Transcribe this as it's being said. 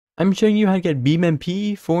I'm showing you how to get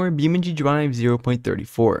BeamMP for BeamNG Drive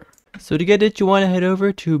 0.34. So to get it, you want to head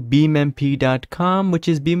over to BeamMP.com, which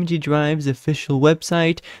is BeamNG Drive's official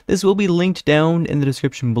website. This will be linked down in the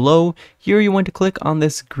description below. Here you want to click on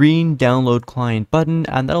this green download client button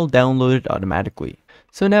and that'll download it automatically.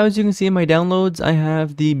 So now as you can see in my downloads, I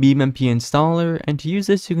have the BeamMP installer, and to use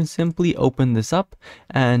this you can simply open this up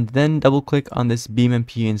and then double click on this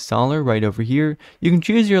BeamMP installer right over here. You can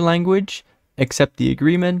choose your language, accept the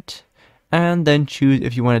agreement, and then choose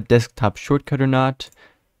if you want a desktop shortcut or not.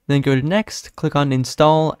 Then go to next, click on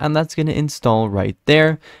install, and that's going to install right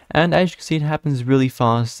there. And as you can see, it happens really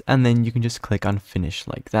fast, and then you can just click on finish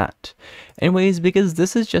like that. Anyways, because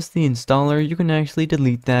this is just the installer, you can actually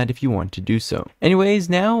delete that if you want to do so. Anyways,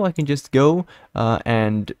 now I can just go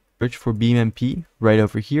and search for BeamMP right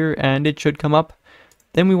over here, and it should come up.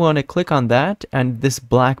 Then we want to click on that, and this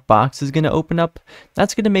black box is going to open up.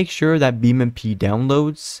 That's going to make sure that BeamMP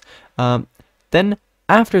downloads. Then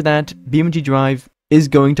after that, BeamNG Drive is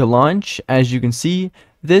going to launch. As you can see,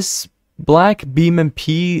 this black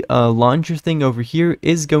BeamMP launcher thing over here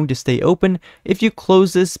is going to stay open. If you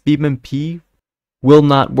close this, BeamMP will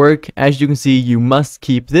not work. As you can see, you must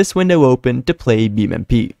keep this window open to play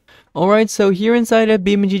BeamMP. Alright, so here inside of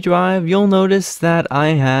BeamNG Drive, you'll notice that I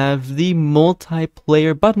have the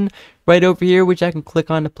multiplayer button right over here, which I can click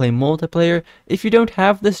on to play multiplayer. If you don't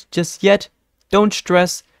have this just yet, don't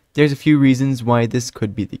stress. There's a few reasons why this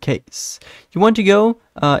could be the case. You want to go,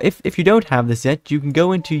 if you don't have this yet, you can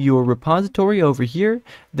go into your repository over here,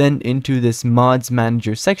 then into this mods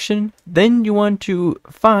manager section. Then you want to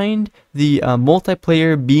find the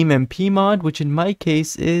multiplayer BeamMP mod, which in my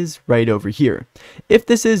case is right over here. If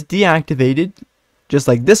this is deactivated, just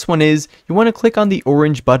like this one is, you want to click on the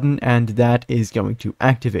orange button and that is going to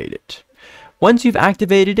activate it. Once you've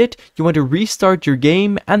activated it, you want to restart your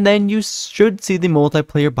game, and then you should see the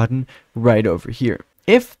multiplayer button right over here.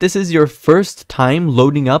 If this is your first time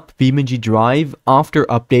loading up BeamNG Drive after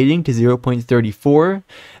updating to 0.34,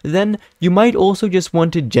 then you might also just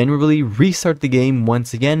want to generally restart the game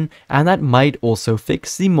once again, and that might also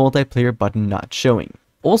fix the multiplayer button not showing.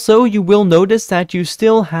 Also, you will notice that you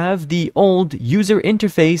still have the old user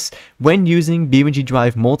interface when using BeamNG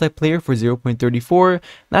Drive multiplayer for 0.34.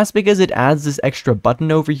 That's because it adds this extra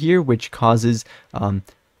button over here, which causes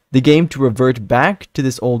the game to revert back to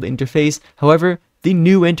this old interface. However, the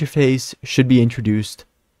new interface should be introduced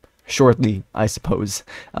shortly, I suppose.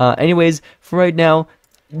 Anyways, for right now,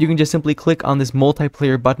 you can just simply click on this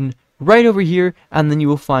multiplayer button right over here, and then you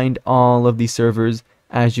will find all of these servers,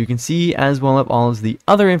 as you can see, as well as all of the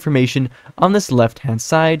other information on this left hand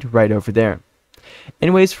side right over there.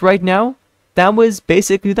 Anyways, for right now, that was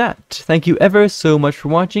basically that. Thank you ever so much for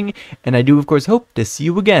watching, and I do of course hope to see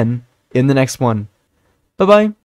you again in the next one. Bye bye.